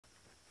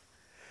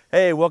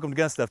Hey, welcome to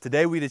Gun Stuff.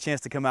 Today we had a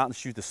chance to come out and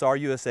shoot the Sar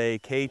Usa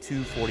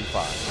K2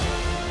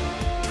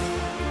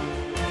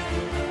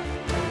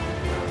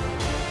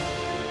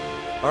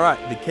 45. All right,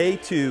 the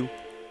K2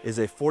 is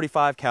a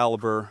 45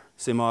 caliber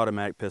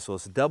semi-automatic pistol.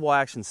 It's a double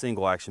action,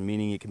 single action,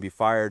 meaning it can be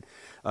fired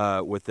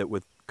with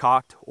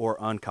cocked or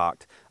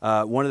uncocked.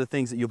 One of the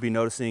things that you'll be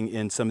noticing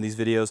in some of these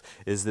videos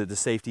is that the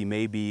safety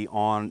may be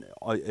on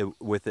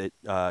with it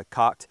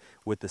cocked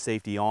with the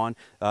safety on.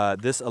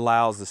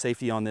 The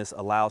safety on this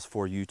allows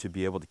for you to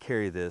be able to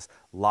carry this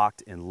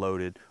locked and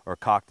loaded, or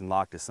cocked and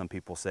locked as some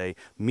people say,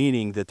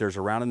 meaning that there's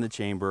a round in the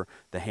chamber,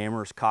 the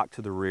hammer is cocked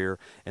to the rear,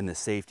 and the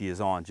safety is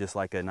on, just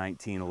like a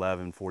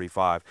 1911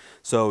 45.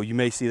 So you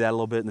may see that a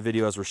little bit in the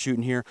video as we're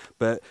shooting here,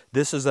 but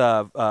this is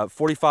a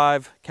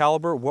 45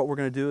 caliber. What we're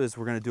going to do is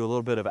we're going to do a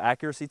little bit of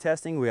accuracy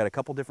testing. We got a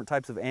couple different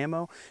types of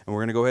ammo, and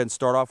we're going to go ahead and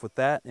start off with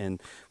that,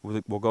 and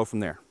we'll go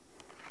from there.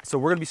 So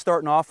we're going to be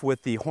starting off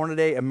with the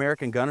Hornady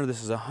American Gunner.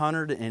 This is a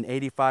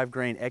 185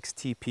 grain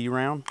XTP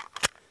round.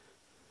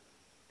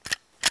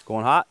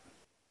 Going hot.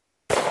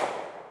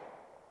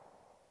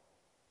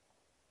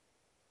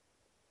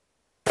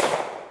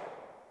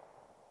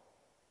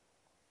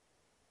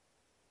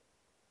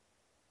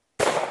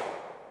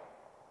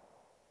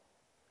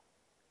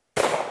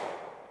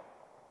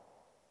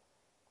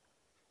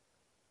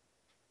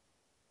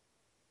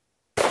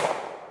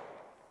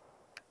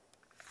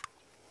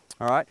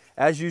 All right,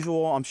 as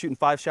usual, I'm shooting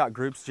 5-shot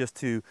groups just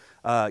to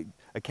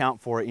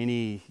account for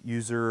any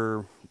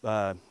user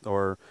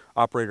or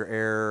operator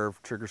error,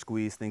 trigger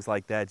squeeze, things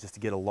like that, just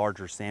to get a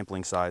larger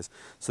sampling size.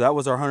 So that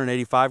was our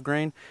 185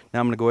 grain.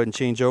 Now I'm going to go ahead and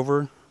change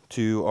over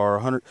to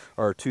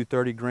our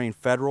 230 grain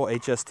Federal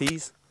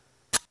HSTs.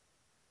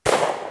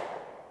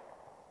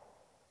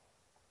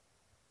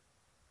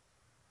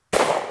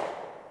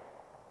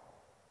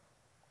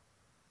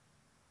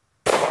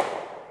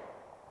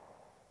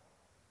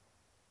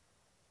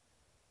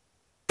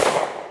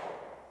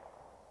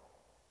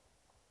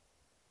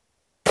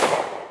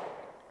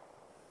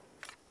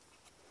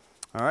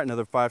 All right,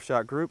 another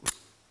 5-shot group.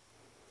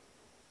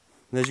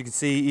 And as you can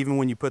see, even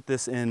when you put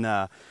this in,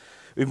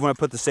 even when I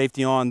put the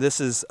safety on, this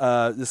is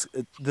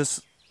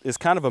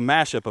kind of a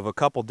mashup of a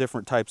couple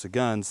different types of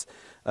guns,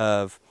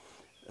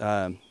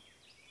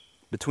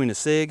 between a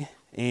SIG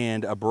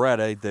and a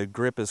Beretta. The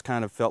grip is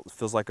kind of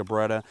feels like a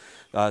Beretta.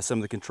 Some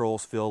of the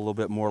controls feel a little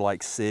bit more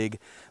like SIG,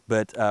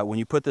 but when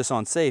you put this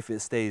on safe, it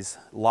stays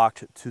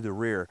locked to the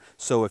rear.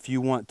 So if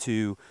you want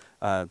to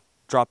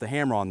drop the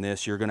hammer on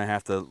this, you're going to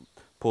have to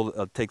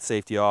take the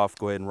safety off,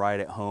 go ahead and ride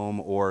it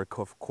home, or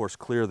of course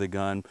clear the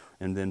gun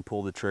and then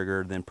pull the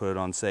trigger, then put it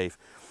on safe.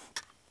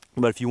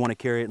 But if you want to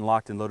carry it in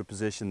locked and loaded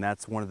position,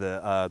 that's one of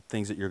the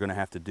things that you're going to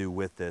have to do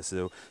with this.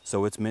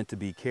 So it's meant to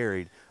be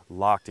carried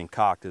locked and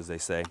cocked, as they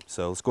say.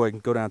 So let's go ahead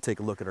and go down and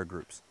take a look at our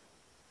groups.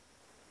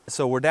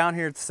 So we're down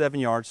here at 7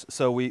 yards.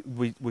 So we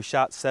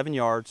shot 7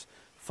 yards,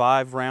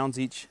 5 rounds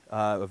each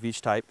of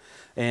each type,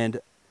 and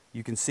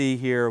you can see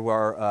here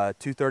our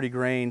 230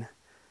 grain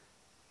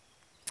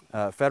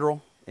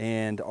Federal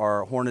and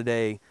our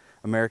Hornady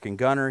American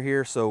Gunner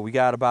here. So we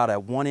got about a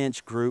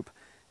 1-inch group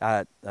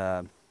at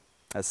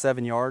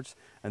 7 yards,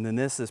 and then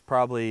this is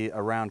probably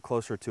around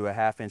closer to a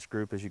 1/2-inch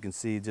group, as you can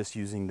see, just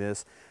using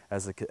this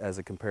as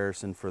a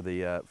comparison for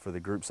the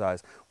group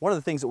size. One of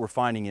the things that we're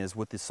finding is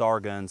with the SAR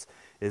guns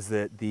is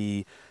that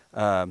the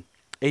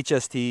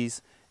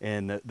HSTs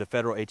and the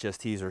Federal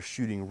HSTs are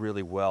shooting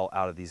really well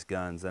out of these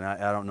guns, and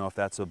I don't know if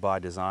that's by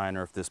design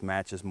or if this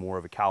matches more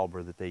of a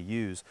caliber that they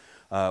use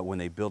when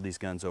they build these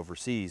guns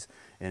overseas,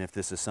 and if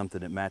this is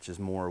something that matches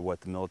more what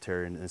the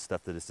military and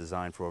stuff that it's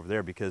designed for over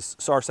there, because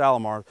Sar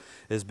Salamar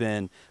has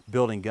been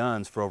building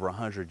guns for over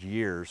 100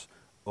 years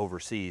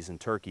overseas in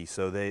Turkey,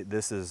 so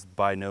this is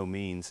by no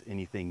means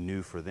anything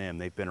new for them.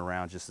 They've been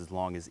around just as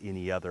long as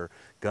any other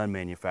gun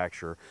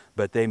manufacturer,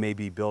 but they may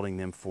be building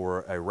them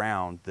for a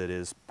round that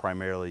is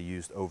primarily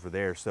used over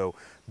there. So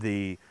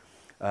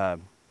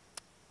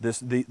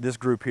this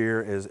group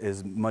here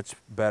is much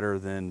better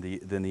than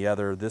the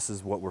other. This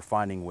is what we're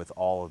finding with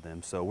all of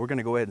them. So we're going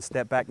to go ahead and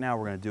step back now.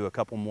 We're going to do a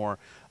couple more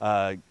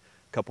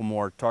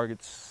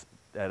targets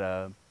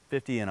at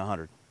 50 and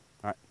 100.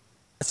 All right.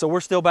 So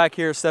we're still back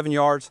here at 7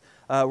 yards.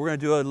 We're going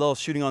to do a little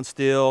shooting on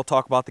steel,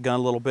 talk about the gun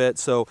a little bit.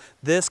 So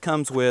this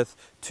comes with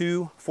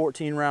 2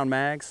 14-round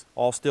mags,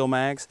 all steel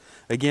mags.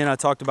 Again, I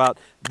talked about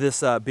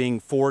this being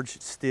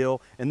forged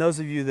steel. And those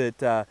of you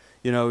that,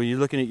 you know, you're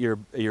looking at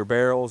your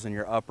barrels and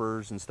your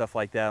uppers and stuff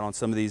like that on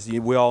some of these,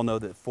 we all know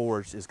that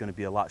forged is going to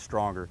be a lot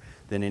stronger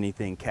than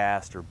anything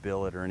cast or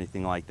billet or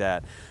anything like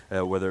that,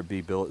 whether it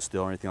be billet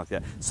steel or anything like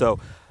that. So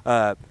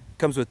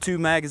comes with 2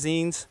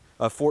 magazines,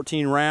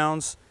 14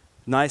 rounds.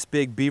 Nice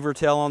big beaver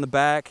tail on the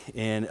back,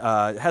 and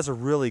it has a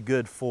really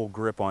good full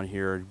grip on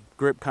here.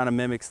 Grip kind of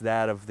mimics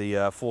that of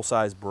the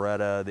full-size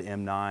Beretta, the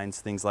M9s,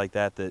 things like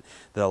that that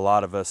a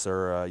lot of us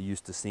are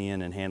used to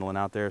seeing and handling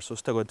out there. So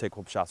let's go ahead and take a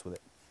couple shots with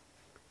it.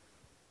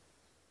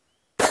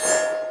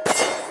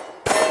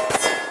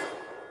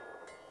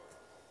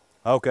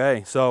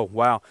 Okay, so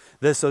wow,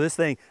 this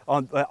thing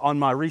on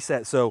my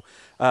reset. So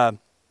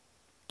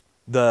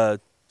The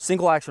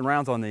single action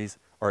rounds on these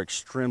are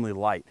extremely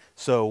light.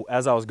 So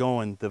as I was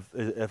going,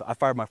 if I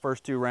fired my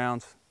first 2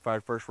 rounds,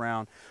 fired first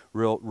round,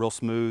 real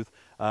smooth,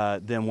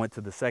 then went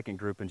to the second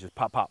group and just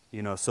pop, pop,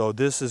 you know. So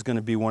this is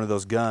gonna be one of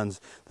those guns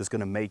that's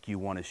gonna make you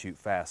wanna shoot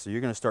fast. So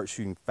you're gonna start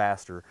shooting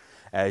faster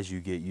as you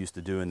get used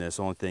to doing this.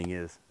 Only thing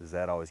is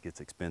that always gets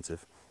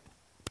expensive.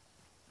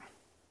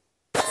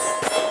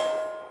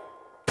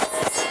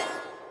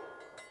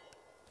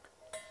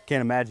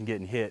 Can't imagine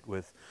getting hit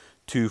with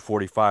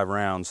 245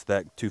 rounds,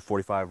 that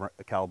 245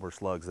 caliber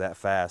slugs that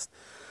fast.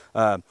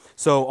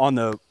 So on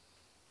the,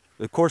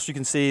 of course you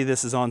can see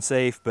this is on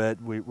safe,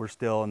 but we're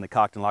still in the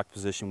cocked and locked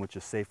position, which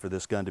is safe for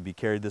this gun to be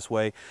carried this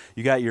way.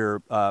 You got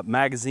your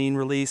magazine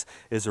release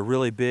is a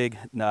really big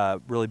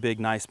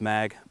nice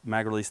mag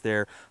release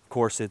there. Of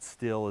course it's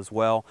steel as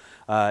well.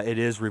 It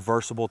is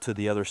reversible to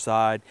the other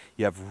side.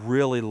 You have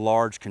really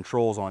large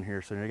controls on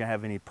here, so you're not gonna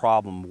have any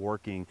problem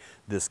working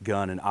this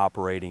gun and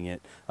operating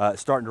it.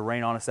 It's starting to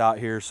rain on us out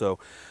here, so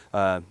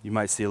you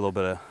might see a little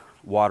bit of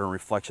water and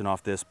reflection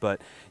off this,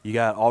 but you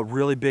got all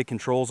really big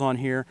controls on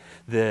here.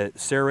 The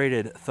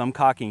serrated thumb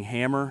cocking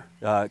hammer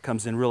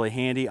comes in really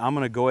handy. I'm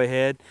going to go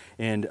ahead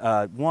and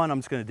I'm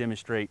just going to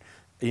demonstrate,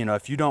 you know,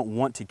 if you don't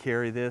want to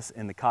carry this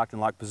in the cocked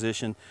and locked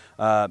position,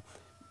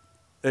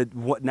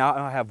 now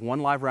I have 1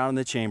 live round in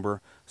the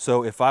chamber,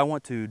 so if I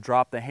want to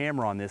drop the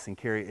hammer on this and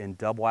carry it in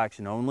double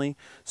action only,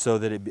 so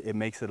that it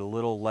makes it a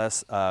little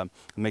less,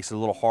 makes it a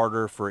little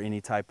harder for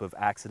any type of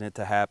accident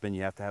to happen.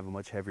 You have to have a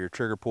much heavier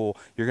trigger pull.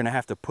 You're going to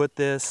have to put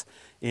this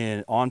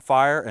on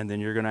fire, and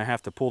then you're going to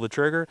have to pull the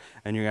trigger,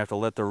 and you're going to have to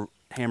let the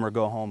hammer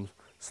go home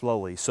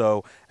slowly.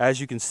 So as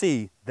you can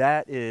see,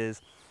 that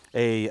is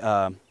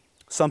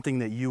something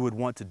that you would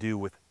want to do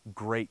with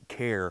great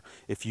care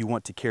if you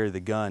want to carry the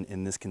gun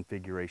in this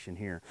configuration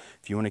here.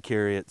 If you want to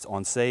carry it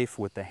on safe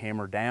with the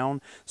hammer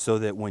down, so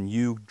that when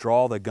you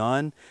draw the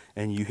gun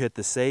and you hit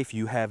the safe,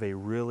 you have a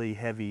really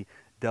heavy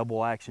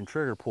double action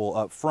trigger pull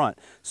up front.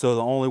 So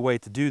the only way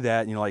to do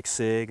that, you know, like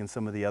SIG and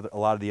a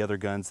lot of the other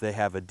guns, they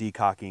have a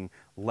decocking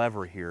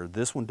lever here.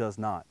 This one does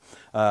not,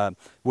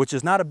 which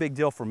is not a big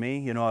deal for me.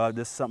 You know,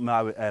 this is something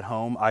at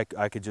home I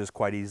could just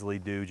quite easily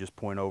do, just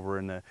point over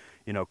in the,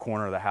 you know,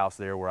 corner of the house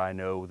there where I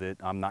know that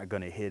I'm not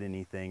going to hit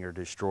anything or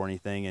destroy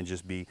anything, and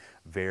just be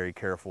very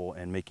careful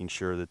and making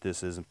sure that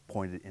this isn't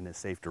pointed in a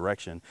safe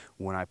direction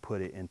when I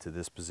put it into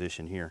this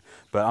position here.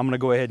 But I'm going to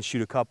go ahead and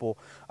shoot a couple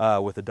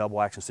with a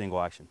double action, single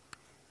action.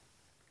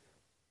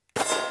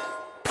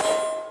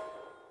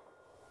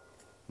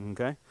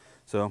 Okay,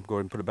 so go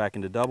ahead and put it back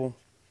into double.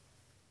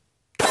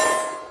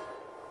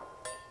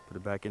 Put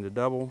it back into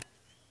double.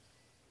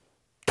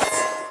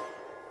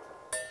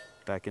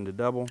 Back into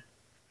double.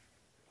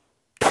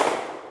 All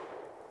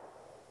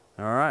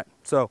right,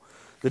 so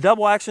the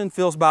double action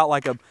feels probably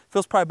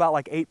about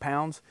like 8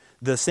 pounds.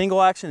 The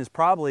single action is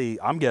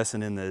probably, I'm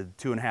guessing, in the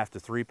 2.5 to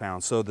 3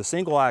 pounds. So the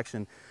single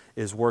action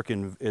is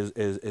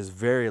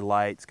very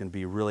light. It's going to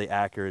be really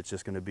accurate. It's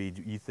just going to be,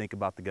 you think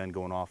about the gun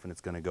going off and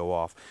it's going to go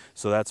off.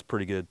 So that's a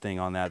pretty good thing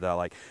on that I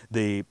like.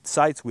 The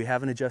sights, we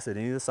haven't adjusted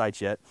any of the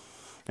sights yet,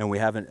 and we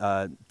haven't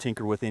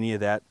tinkered with any of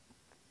that.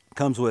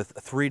 Comes with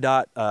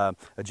 3-dot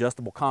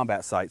adjustable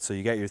combat sights. So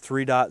you got your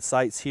 3-dot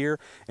sights here,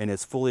 and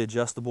it's fully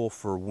adjustable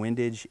for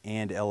windage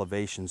and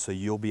elevation. So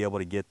you'll be able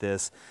to get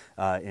this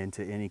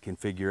into any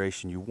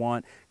configuration you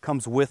want.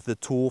 Comes with the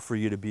tool for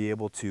you to be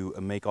able to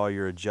make all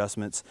your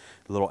adjustments,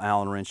 little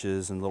Allen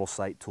wrenches and little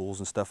sight tools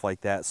and stuff like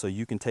that. So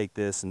you can take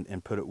this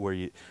and put it where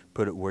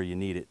you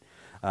need it.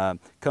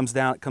 Comes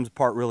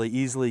apart really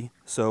easily.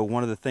 So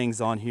one of the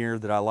things on here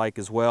that I like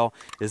as well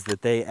is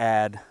that they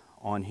add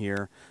on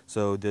here.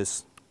 So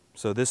this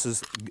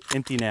is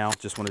empty now.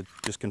 Just want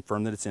to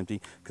confirm that it's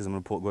empty, because I'm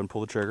going to go ahead and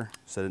pull the trigger,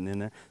 set it in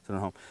there, set it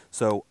home.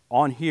 So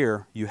on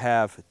here you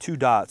have 2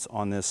 dots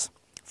on this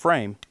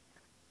frame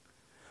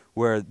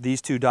where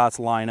these 2 dots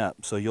line up.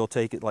 So you'll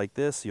take it like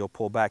this, you'll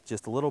pull back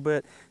just a little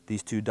bit,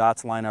 these 2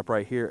 dots line up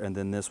right here, and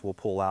then this will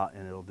pull out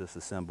and it'll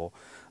disassemble.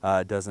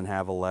 It doesn't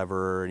have a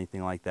lever or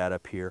anything like that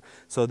up here.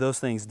 So those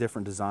things,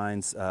 different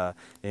designs,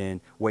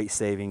 and weight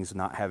savings,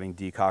 not having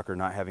decocker,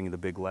 not having the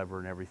big lever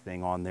and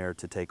everything on there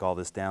to take all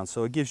this down.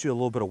 So it gives you a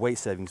little bit of weight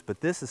savings, but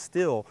this is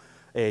still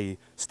a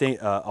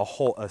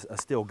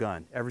steel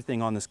gun.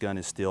 Everything on this gun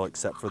is steel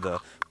except for the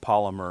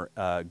polymer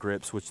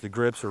grips, which the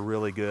grips are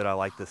really good. I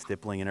like the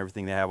stippling and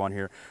everything they have on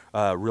here.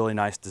 Really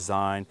nice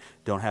design.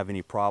 Don't have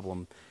any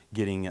problem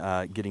getting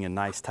a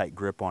nice tight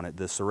grip on it.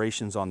 The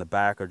serrations on the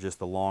back are just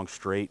the long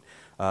straight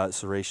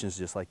serrations,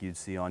 just like you'd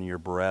see on your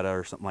Beretta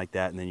or something like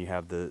that, and then you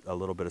have a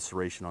little bit of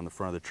serration on the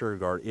front of the trigger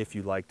guard if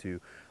you'd like to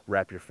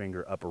wrap your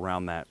finger up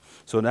around that.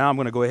 So now I'm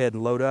going to go ahead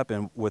and load up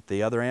and with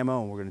the other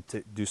ammo, and we're going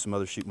to do some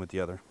other shooting with the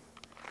other.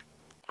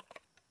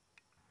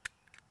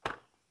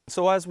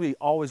 So as we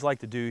always like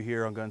to do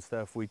here on Gun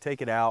Stuff, we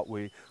take it out,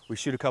 we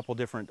shoot a couple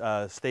different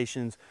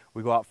stations,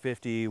 we go out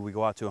 50, we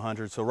go out to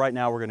 100. So right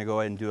now we're going to go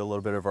ahead and do a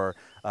little bit of our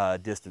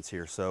distance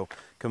here. So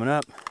coming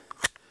up,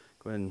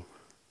 go ahead and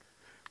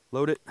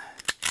load it.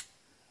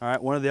 All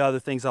right, one of the other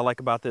things I like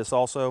about this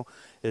also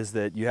is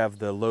that you have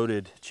the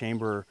loaded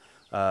chamber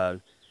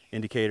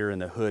indicator in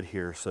the hood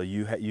here, so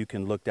you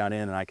can look down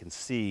in and I can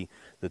see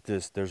that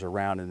there's a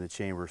round in the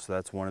chamber. So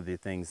that's one of the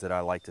things that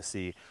I like to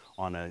see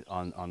on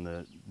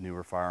the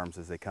newer firearms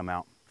as they come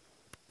out.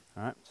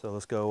 All right, so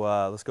let's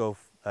go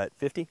at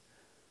 50.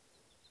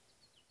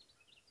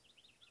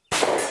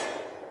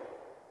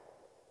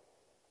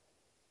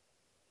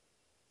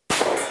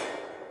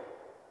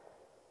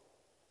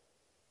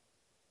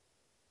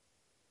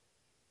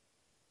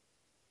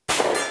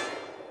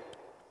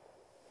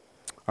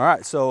 All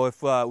right, so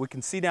if we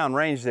can see down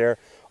range there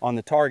on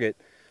the target,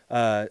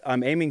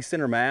 I'm aiming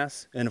center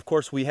mass, and of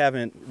course we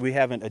haven't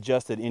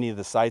adjusted any of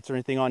the sights or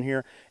anything on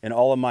here, and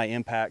all of my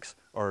impacts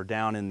are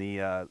down in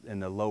the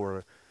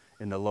lower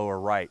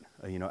right,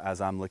 you know,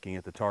 as I'm looking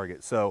at the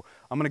target. So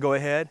I'm going to go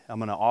ahead, I'm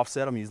going to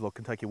offset, I'm going to use a little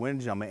Kentucky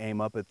windage, I'm going to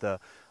aim up at the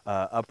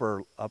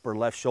upper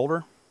left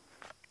shoulder,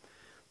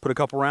 put a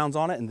couple rounds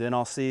on it, and then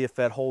I'll see if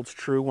that holds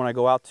true when I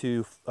go out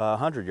to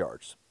 100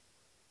 yards.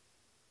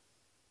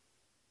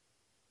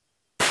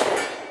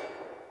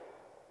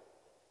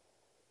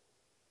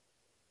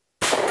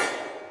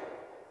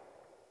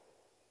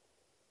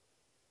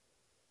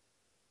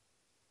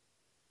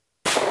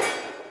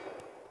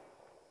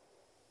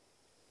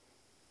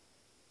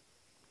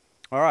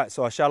 All right,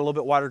 so I shot a little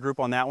bit wider group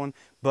on that one,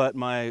 but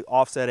my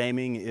offset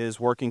aiming is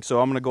working.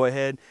 So I'm gonna go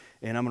ahead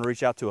and I'm gonna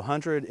reach out to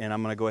 100, and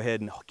I'm gonna go ahead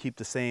and keep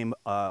the same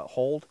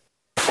hold.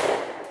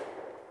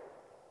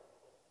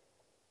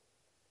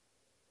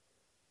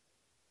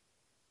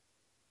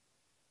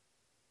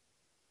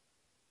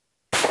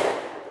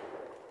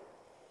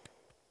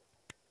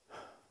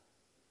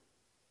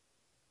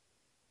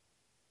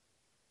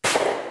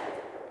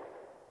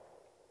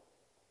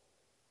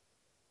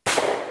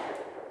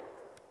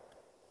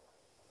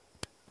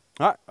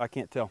 All right, I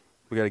can't tell.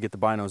 We got to get the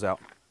binos out.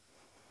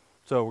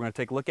 So we're going to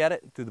take a look at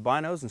it through the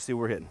binos and see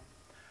what we're hitting.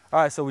 All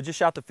right, so we just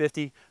shot the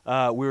 50. We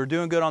were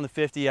doing good on the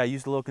 50. I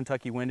used a little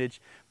Kentucky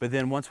windage, but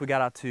then once we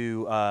got out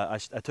to, I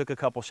took a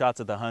couple shots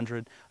at the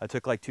 100. I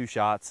took like 2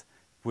 shots.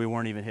 We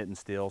weren't even hitting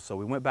still, so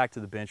we went back to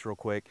the bench real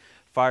quick,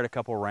 fired a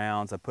couple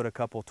rounds. I put a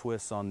couple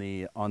twists on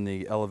the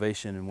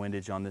elevation and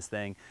windage on this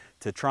thing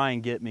to try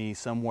and get me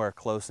somewhere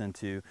close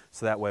into,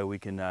 so that way we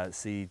can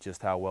see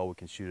just how well we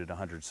can shoot at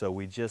 100. So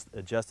we just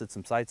adjusted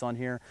some sights on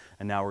here,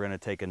 and now we're going to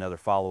take another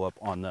follow-up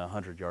on the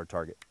 100-yard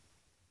target.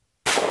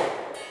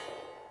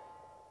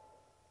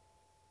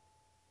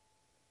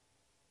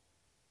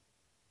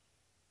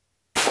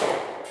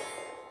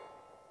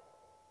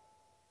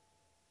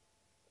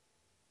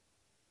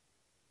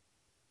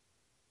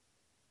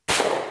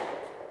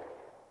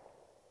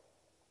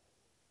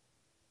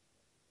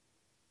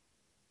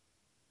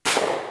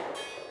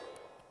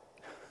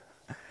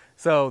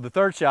 So the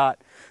third shot,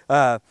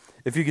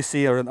 if you can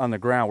see on the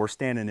ground, we're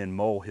standing in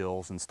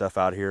molehills and stuff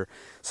out here.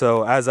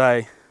 So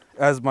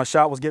as my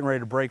shot was getting ready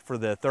to break for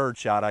the third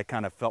shot, I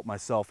kind of felt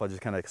myself, I just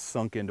kind of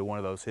sunk into one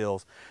of those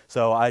hills.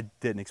 So I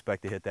didn't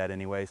expect to hit that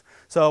anyways.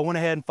 So I went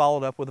ahead and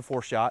followed up with a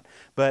 4th shot.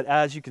 But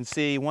as you can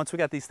see, once we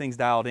got these things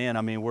dialed in,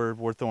 I mean,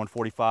 we're throwing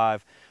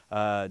 45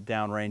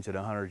 down range at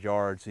 100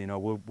 yards. You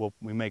know,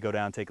 we may go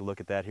down and take a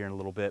look at that here in a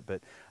little bit,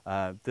 but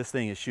this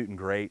thing is shooting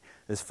great.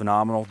 It's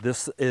phenomenal.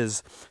 This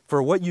is,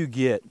 for what you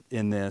get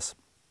in this,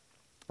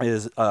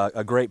 is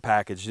a great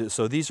package.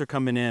 So these are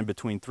coming in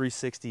between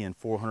 $360 and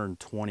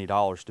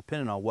 $420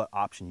 depending on what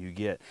option you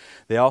get.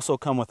 They also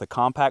come with a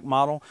compact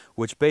model,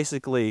 which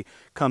basically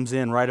comes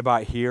in right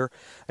about here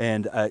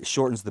and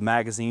shortens the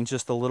magazine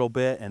just a little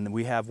bit, and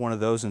we have one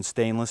of those in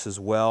stainless as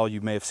well.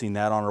 You may have seen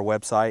that on our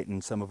website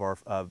and some of our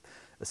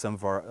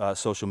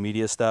social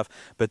media stuff,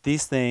 but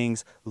these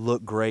things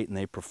look great and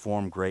they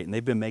perform great, and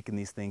they've been making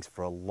these things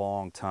for a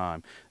long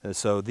time.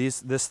 So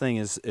this thing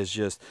is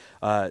just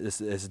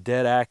is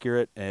dead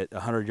accurate at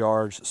 100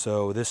 yards.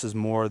 So this is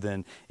more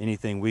than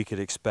anything we could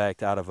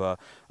expect out of a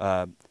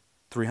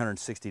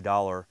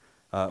 $360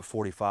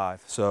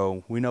 45.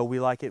 So we know we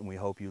like it, and we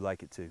hope you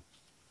like it too.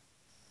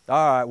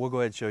 All right, we'll go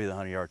ahead and show you the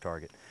 100-yard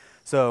target.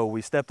 So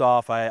we stepped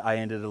off. I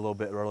ended a little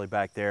bit early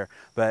back there,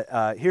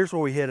 but here's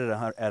where we hit it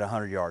at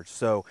 100 yards.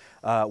 So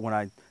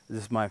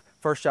this is my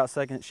first shot,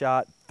 second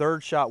shot,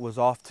 third shot was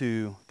off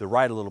to the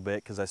right a little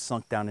bit because I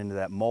sunk down into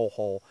that mole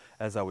hole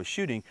as I was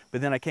shooting.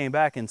 But then I came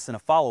back and sent a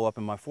follow-up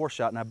in my 4th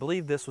shot, and I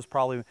believe this was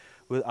my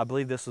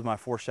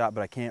 4th shot,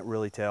 but I can't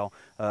really tell,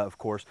 of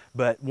course.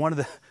 But one of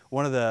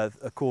the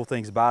cool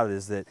things about it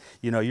is that,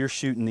 you know, you're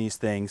shooting these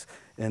things,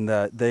 and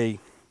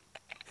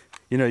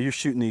you're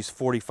shooting these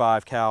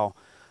 45 cal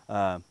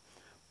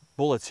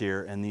bullets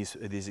here and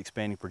these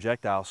expanding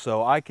projectiles.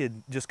 So I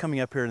could, just coming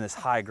up here in this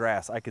high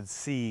grass, I could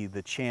see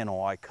the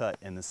channel I cut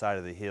in the side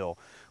of the hill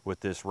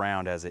with this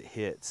round as it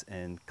hits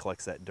and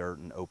collects that dirt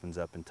and opens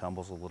up and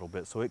tumbles a little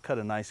bit. So it cut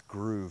a nice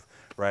groove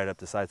right up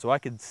the side. So I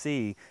could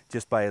see,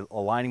 just by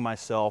aligning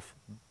myself,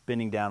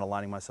 bending down,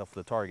 aligning myself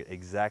with the target,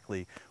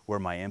 exactly where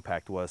my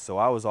impact was. So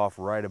I was off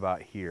right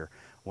about here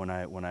when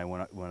I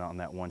went on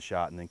that one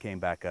shot, and then came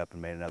back up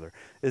and made another.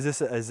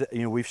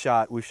 You know, we've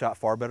shot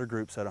far better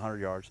groups at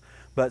 100 yards,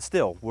 but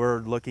still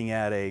we're looking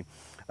at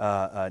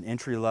an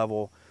entry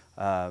level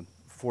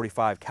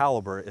 .45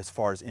 caliber as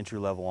far as entry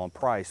level on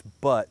price,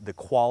 but the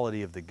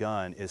quality of the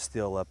gun is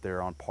still up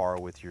there on par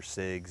with your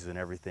SIGs and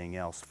everything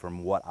else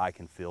from what I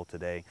can feel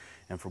today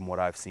and from what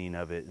I've seen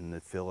of it and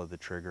the feel of the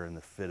trigger and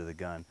the fit of the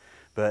gun.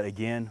 But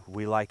again,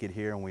 we like it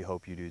here and we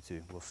hope you do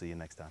too. We'll see you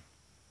next time.